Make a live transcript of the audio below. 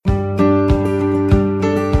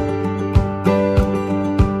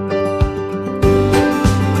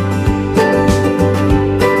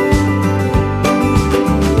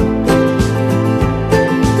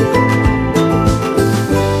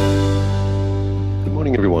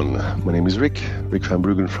morning, everyone. My name is Rick van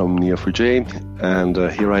Bruggen from Neo4j, and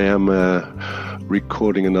here I am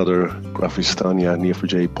recording another Graphistania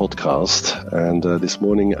Neo4j podcast. And this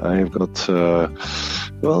morning I have got,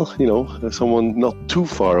 someone not too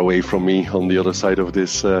far away from me on the other side of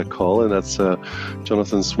this call, and that's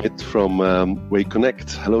Jonathan Schmidt from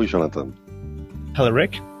WakeConnect. Hello, Jonathan. Hello,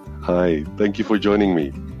 Rick. Hi, thank you for joining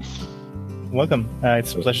me. Welcome.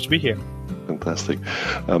 It's a pleasure to be here. Fantastic.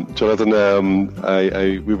 Jonathan,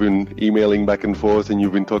 we've been emailing back and forth, and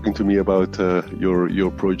you've been talking to me about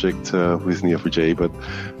your project with Neo4j, but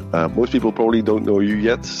most people probably don't know you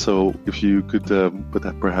yet. So if you could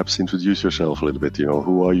perhaps introduce yourself a little bit,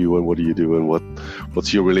 who are you and what do you do and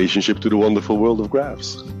what's your relationship to the wonderful world of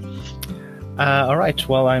graphs? All right.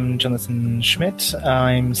 Well, I'm Jonathan Schmidt.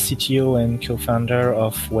 I'm CTO and co-founder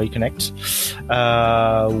of WakeConnect.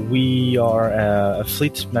 We are a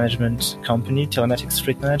fleet management company, telematics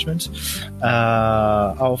fleet management.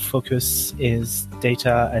 Our focus is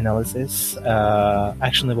data analysis,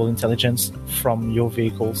 actionable intelligence from your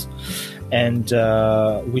vehicles. And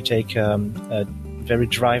we take a very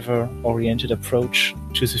driver-oriented approach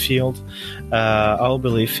to the field. Our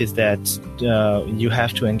belief is that you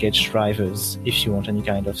have to engage drivers if you want any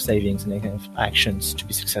kind of savings and any kind of actions to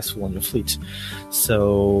be successful on your fleet.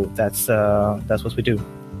 So that's what we do: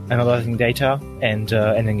 analyzing data and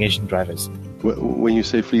engaging drivers. When you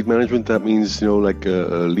say fleet management, that means like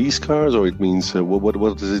lease cars, or it means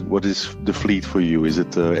what is it? What is the fleet for you? Is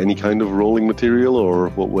it any kind of rolling material, or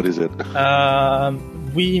what is it?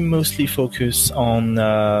 We mostly focus on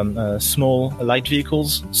small light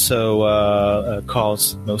vehicles, so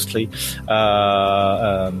cars mostly,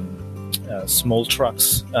 small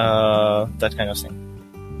trucks, that kind of thing.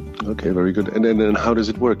 Okay, very good. And then how does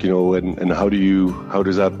it work? And how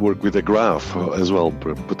does that work with a graph as well,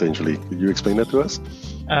 potentially? Could you explain that to us?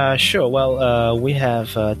 Sure. Well, we have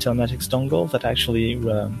telematics dongle that actually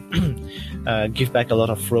give back a lot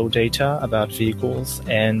of raw data about vehicles,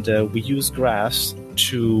 and we use graphs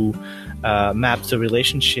to map the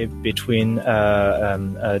relationship between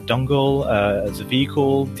a dongle, the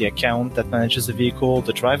vehicle, the account that manages the vehicle,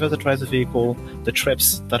 the driver that drives the vehicle, the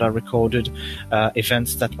trips that are recorded,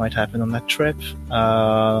 events that might happen on that trip,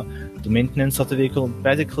 the maintenance of the vehicle.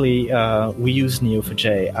 Basically, we use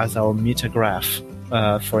Neo4j as our meta graph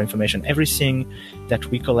for information. Everything that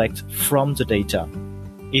we collect from the data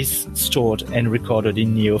is stored and recorded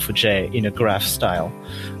in Neo4j in a graph style,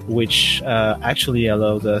 which actually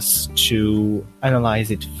allows us to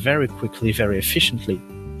analyze it very quickly, very efficiently,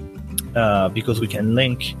 because we can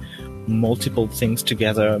link multiple things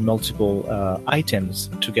together, multiple items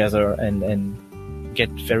together, and get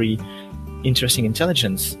very interesting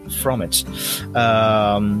intelligence from it.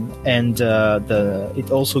 It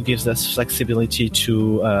also gives us flexibility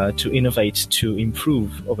to innovate, to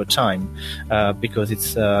improve over time, because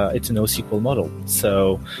it's an NoSQL model.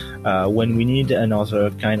 So when we need another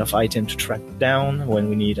kind of item to track down, when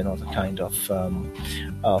we need another kind of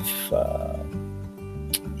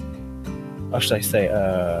how should I say,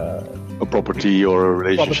 a property or a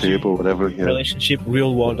relationship or whatever. Yeah. Relationship,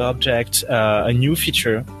 real world object, a new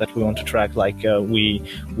feature that we want to track. Like we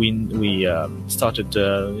started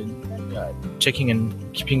checking and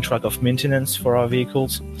keeping track of maintenance for our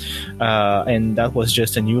vehicles, and that was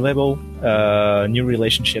just a new label, new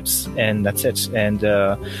relationships, and that's it. And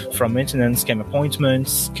from maintenance came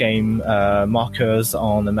appointments, came markers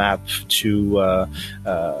on the map to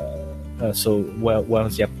so where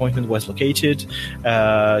the appointment was located,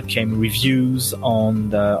 came reviews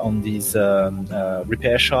on these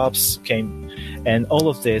repair shops, and all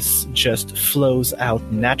of this just flows out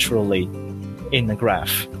naturally in the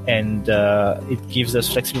graph, and it gives us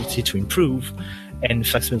flexibility to improve and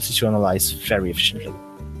flexibility to analyze very efficiently.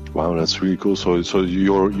 Wow, that's really cool. So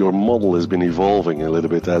your model has been evolving a little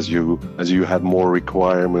bit as you had more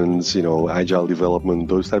requirements, agile development,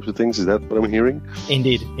 those types of things. Is that what I'm hearing?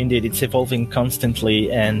 Indeed, it's evolving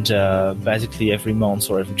constantly, and basically every month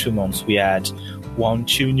or every 2 months we add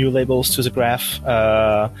 1-2 new labels to the graph,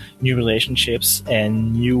 new relationships,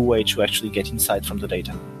 and new way to actually get insight from the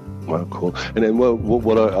data. Wow, cool. And then,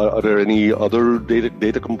 what are there any other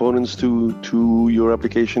data components to your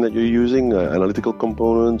application that you're using? Analytical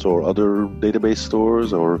components or other database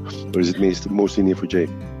stores, or is it mostly Neo4j?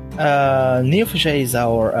 Neo4j is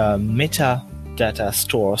our metadata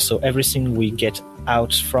store, so everything we get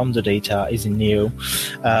out from the data is in Neo.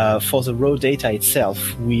 For the raw data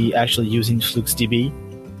itself, we actually use InfluxDB.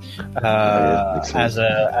 as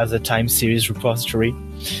a time series repository.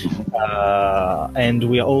 And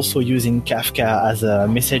we are also using Kafka as a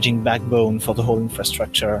messaging backbone for the whole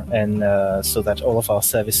infrastructure, and so that all of our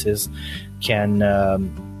services can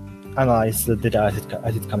analyze the data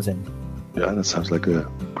as it comes in. Yeah, that sounds like a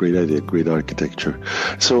great idea, great architecture.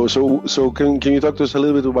 So can you talk to us a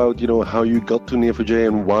little bit about how you got to Neo4j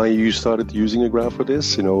and why you started using a graph for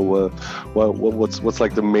this? What's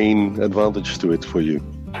like the main advantage to it for you?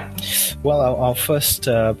 Well, our first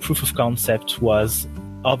proof of concept was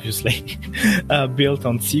obviously built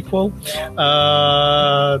on SQL.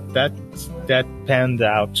 That panned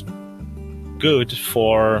out good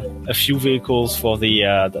for a few vehicles, for the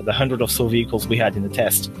 100 or so vehicles we had in the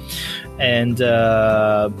test, and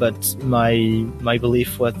but my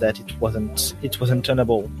belief was that it wasn't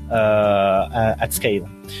tenable at scale.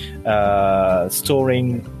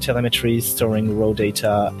 Storing telemetry, storing raw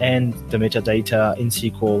data, and the metadata in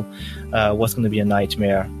SQL was going to be a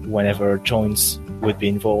nightmare whenever joins would be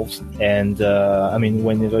involved. And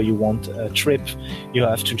whenever you want a trip, you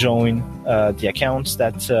have to join the account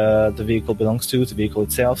that the vehicle belongs to, the vehicle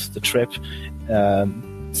itself, the trip,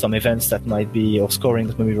 some events that might be, or scoring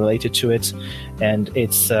that might be related to it. And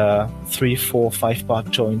it's 3, 4, 5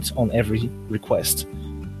 part joins on every request.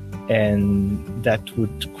 And that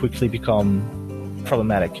would quickly become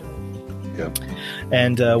problematic. Yeah.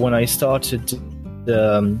 And when I started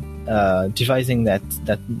devising that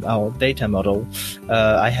our data model,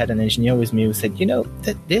 I had an engineer with me who said,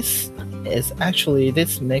 that this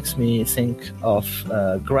makes me think of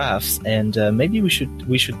graphs, and maybe we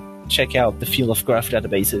should check out the field of graph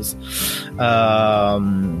databases.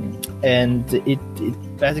 And it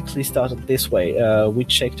basically started this way. We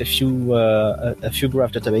checked a few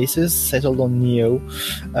graph databases, settled on Neo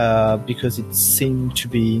because it seemed to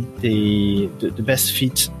be the best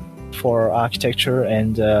fit for architecture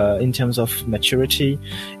and in terms of maturity,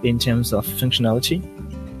 in terms of functionality.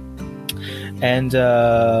 And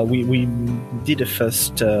we did a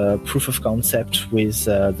first proof of concept with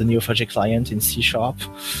the Neo4j client in C#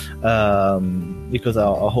 because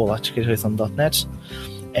our whole architecture is on .NET,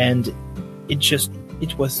 and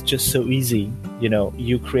it was just so easy.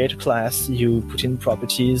 You create a class, you put in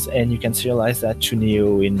properties, and you can serialize that to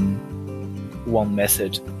Neo in one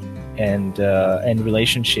method. And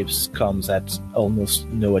relationships comes at almost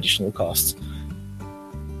no additional cost.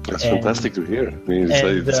 That's fantastic to hear.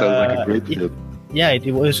 It sounds like a great fit.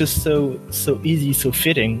 It was just so easy, so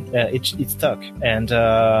fitting. It stuck, and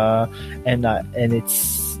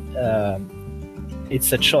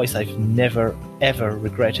it's a choice I've never ever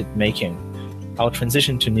regretted making. Our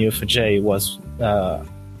transition to Neo4j was,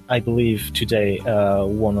 I believe, today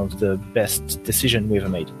one of the best decisions we ever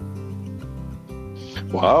made.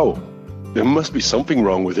 Wow, there must be something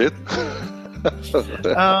wrong with it.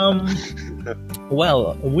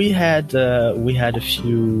 Well, we had a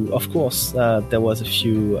few. Of course, there was a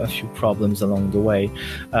few problems along the way,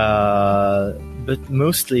 but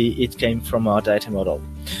mostly it came from our data model.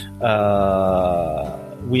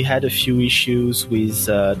 We had a few issues with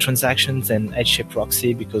transactions and HA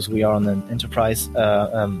proxy because we are on an enterprise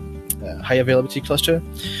high availability cluster.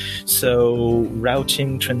 So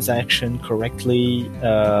routing transaction correctly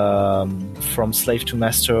from slave to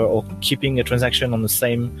master, or keeping a transaction on the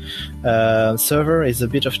same server, is a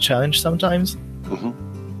bit of a challenge sometimes. Mm-hmm.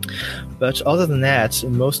 But other than that,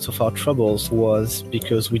 most of our troubles was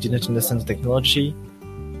because we didn't understand the technology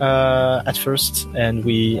at first, and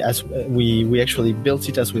we actually built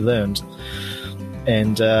it as we learned,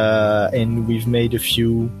 and we've made a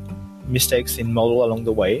few mistakes in model along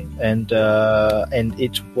the way, and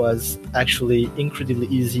it was actually incredibly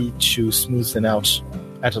easy to smooth them out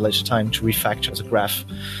at a later time, to refactor the graph,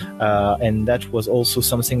 and that was also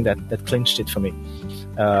something that clinched it for me.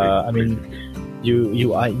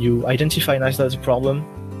 You identify an isolated problem,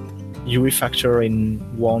 you refactor in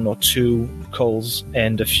 1 or 2 calls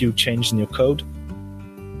and a few changes in your code,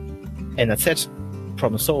 and that's it.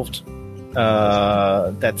 Problem solved.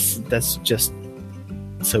 That's just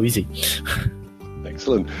so easy.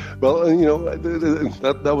 Excellent. Well,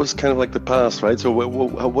 that was kind of like the past, right? So,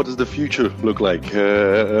 what does the future look like?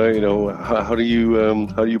 How do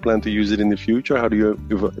you plan to use it in the future? How do you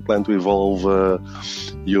plan to evolve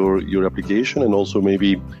your application, and also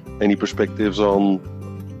maybe any perspectives on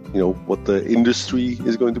what the industry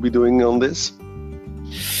is going to be doing on this?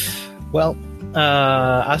 Well,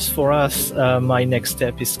 as for us, my next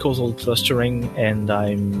step is causal clustering, and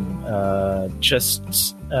I'm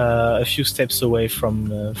just a few steps away from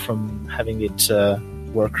having it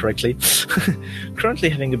work correctly. Currently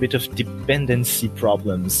having a bit of dependency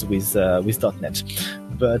problems with .NET,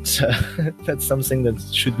 but that's something that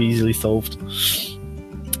should be easily solved.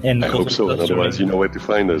 And I hope so. Otherwise, you know where to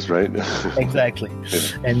find us, right? Exactly. Yeah.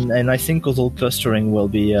 And I think causal clustering will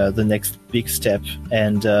be the next big step,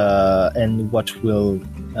 and what will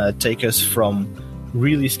take us from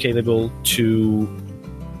really scalable to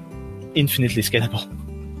infinitely scalable,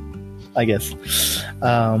 I guess.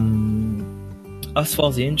 As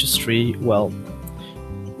for the industry, well,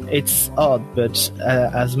 it's odd, but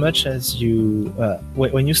as much as you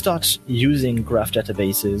when you start using graph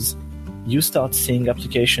databases, you start seeing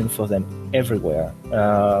application for them everywhere,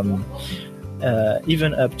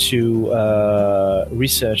 even up to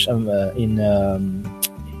research in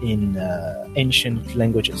ancient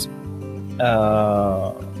languages.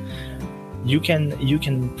 You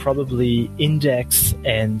can probably index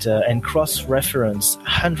and cross-reference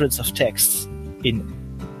hundreds of texts in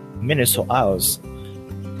minutes or hours,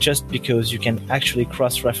 just because you can actually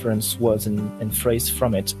cross-reference words and phrase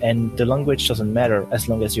from it, and the language doesn't matter as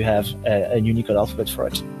long as you have a Unicode alphabet for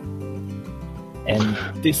it. And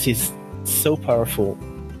this is so powerful,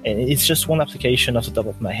 and it's just one application off the top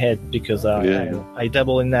of my head, because I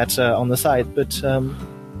dabble in that on the side, but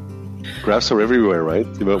graphs are everywhere, right?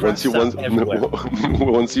 Once you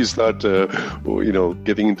start,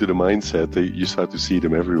 getting into the mindset, you start to see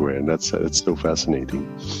them everywhere, and that's so fascinating.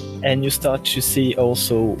 And you start to see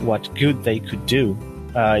also what good they could do.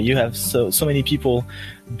 You have so many people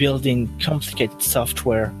building complicated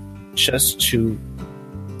software just to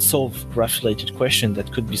solve graph-related questions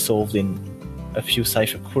that could be solved in a few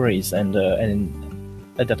Cypher queries and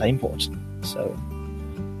a data import. So.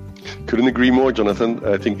 Couldn't agree more, Jonathan.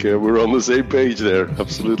 I think we're on the same page there.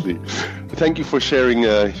 Absolutely. Thank you for sharing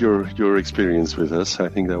your experience with us. I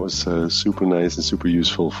think that was super nice and super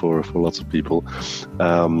useful for lots of people.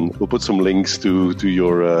 We'll put some links to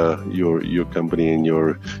your company and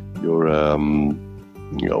your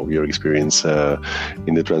experience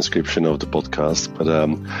in the transcription of the podcast. But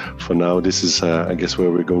for now, this is, I guess,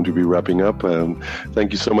 where we're going to be wrapping up.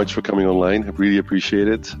 Thank you so much for coming online. I really appreciate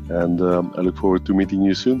it. And I look forward to meeting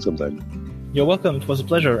you soon sometime. You're welcome. It was a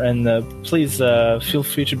pleasure. And please feel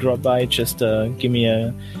free to drop by. Just give me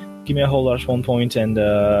a holler at one point, and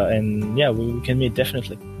we can meet,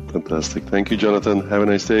 definitely. Fantastic. Thank you, Jonathan. Have a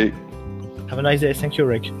nice day. Have a nice day. Thank you,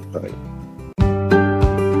 Rick. Bye.